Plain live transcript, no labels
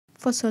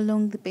For so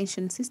long, the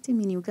pension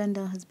system in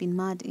Uganda has been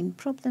marred in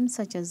problems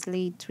such as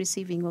late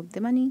receiving of the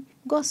money,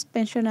 ghost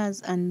pensioners,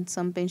 and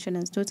some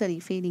pensioners totally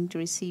failing to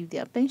receive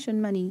their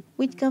pension money,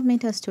 which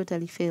government has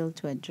totally failed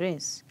to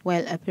address.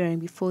 While appearing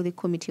before the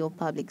Committee of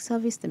Public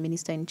Service, the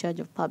Minister in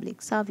charge of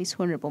Public Service,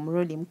 Hon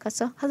Muruli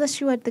Mukasa, has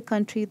assured the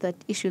country that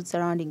issues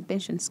surrounding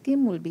pension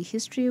scheme will be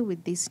history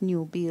with this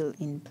new bill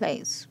in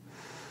place.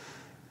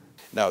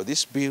 Now,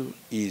 this bill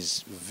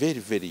is very,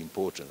 very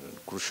important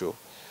and crucial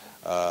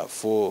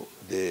for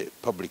the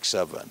public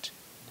servant,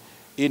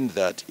 in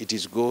that it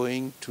is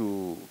going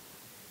to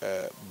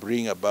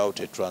bring about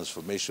a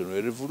transformation,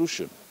 a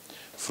revolution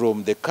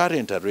from the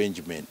current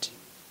arrangement,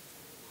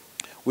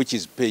 which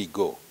is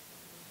pay-go.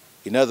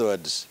 In other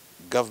words,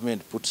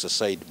 government puts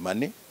aside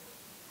money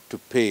to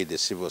pay the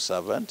civil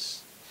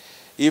servants.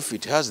 If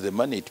it has the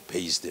money, it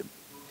pays them.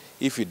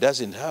 If it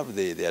doesn't have,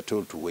 they are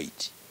told to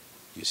wait,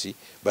 you see.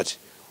 But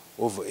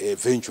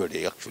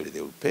eventually, actually,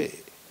 they will pay,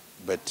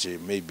 but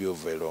maybe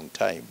over a long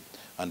time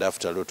and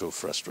after a lot of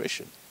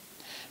frustration.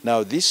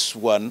 Now, this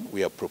one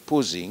we are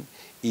proposing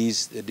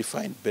is a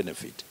defined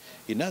benefit.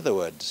 In other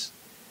words,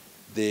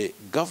 the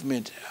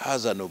government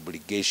has an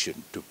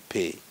obligation to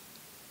pay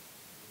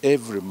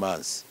every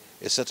month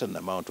a certain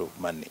amount of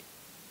money.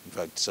 In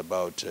fact, it's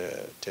about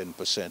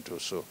 10% or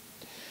so.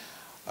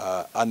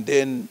 And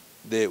then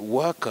the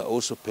worker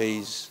also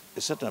pays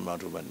a certain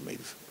amount of money,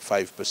 maybe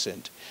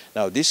 5%.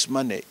 Now, this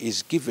money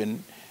is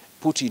given,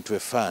 put into a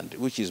fund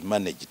which is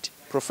managed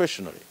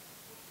professionally.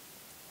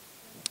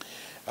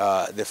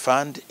 The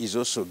fund is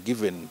also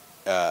given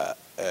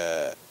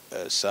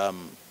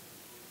some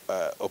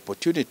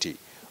opportunity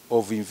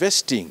of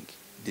investing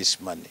this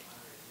money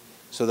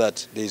so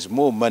that there is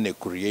more money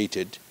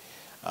created,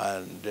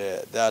 and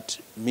that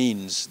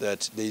means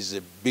that there is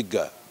a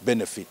bigger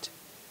benefit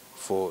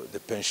for the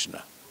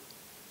pensioner.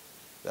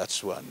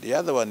 That's one. The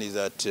other one is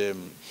that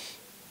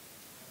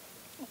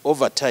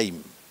over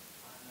time,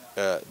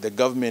 the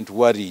government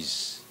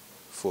worries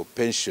for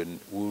pension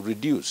will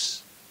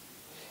reduce,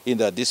 in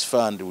that this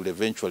fund will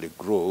eventually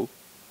grow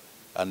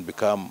and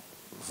become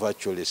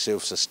virtually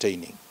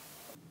self-sustaining.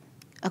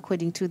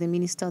 According to the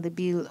minister, the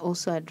bill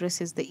also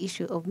addresses the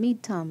issue of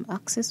mid-term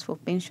access for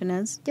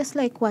pensioners, just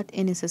like what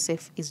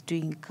NSSF is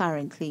doing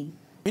currently.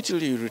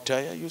 Immediately you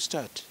retire, you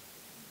start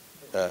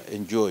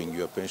enjoying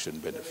your pension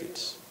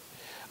benefits.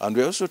 And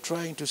we're also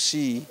trying to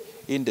see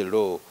in the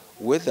law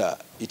whether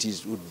it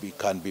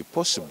can be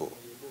possible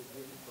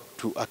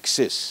to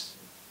access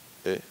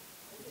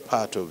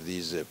part of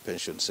these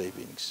pension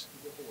savings,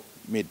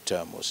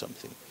 mid-term or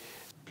something.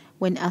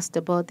 When asked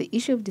about the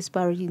issue of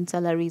disparity in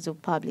salaries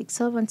of public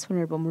servants,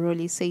 Hon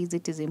Muruli says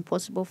it is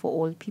impossible for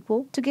all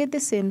people to get the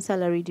same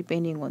salary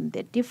depending on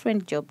their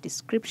different job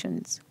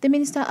descriptions. The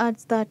minister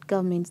adds that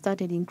government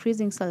started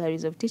increasing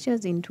salaries of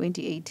teachers in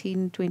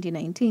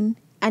 2018-2019,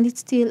 and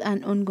it's still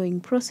an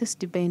ongoing process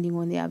depending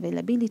on the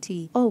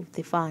availability of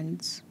the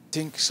funds. I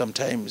think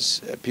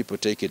sometimes people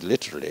take it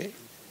literally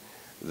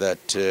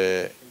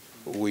that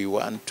we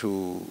want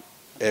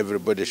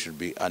everybody should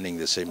be earning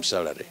the same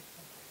salary.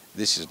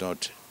 This is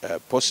not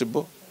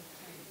possible.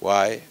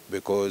 Why?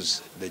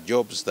 Because the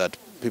jobs that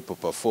people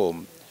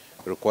perform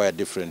require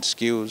different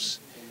skills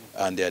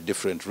and there are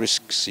different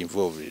risks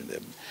involved in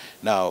them.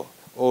 Now,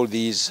 all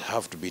these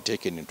have to be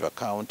taken into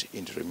account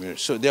in the remuneration.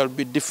 So there will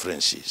be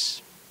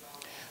differences.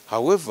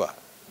 However,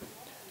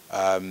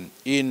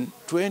 in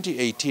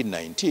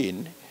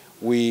 2018-19,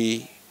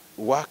 we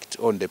worked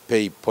on the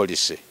pay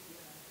policy,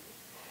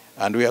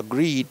 and we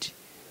agreed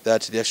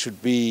that there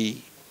should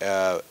be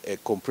a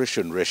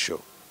compression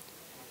ratio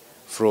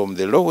from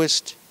the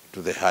lowest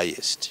to the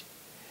highest,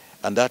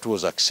 and that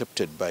was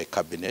accepted by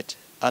Cabinet,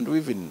 and we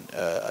even,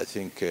 I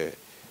think,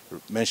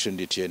 mentioned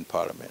it here in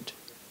Parliament.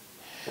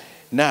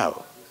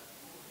 Now,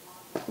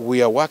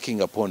 we are working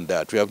upon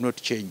that. We have not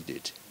changed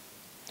it.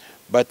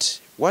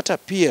 But what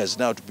appears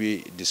now to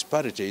be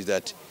disparity is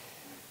that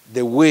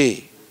the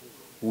way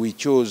we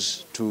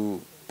chose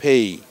to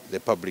pay the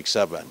public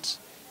servants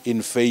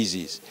in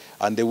phases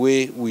and the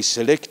way we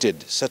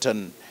selected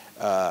certain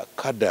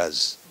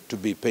cadres to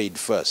be paid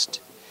first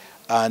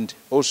and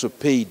also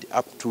paid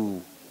up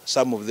to,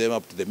 some of them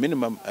up to the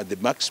minimum, at the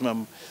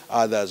maximum,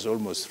 others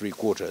almost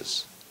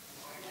 3/4.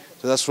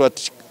 So that's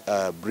what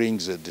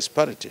brings a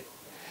disparity.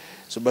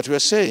 So, but we're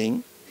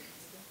saying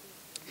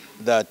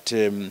that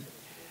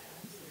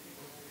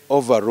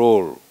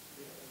overall,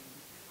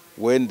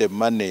 when the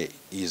money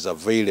is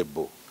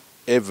available,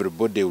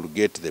 everybody will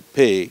get the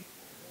pay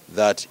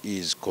that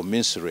is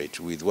commensurate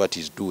with what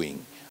he's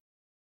doing.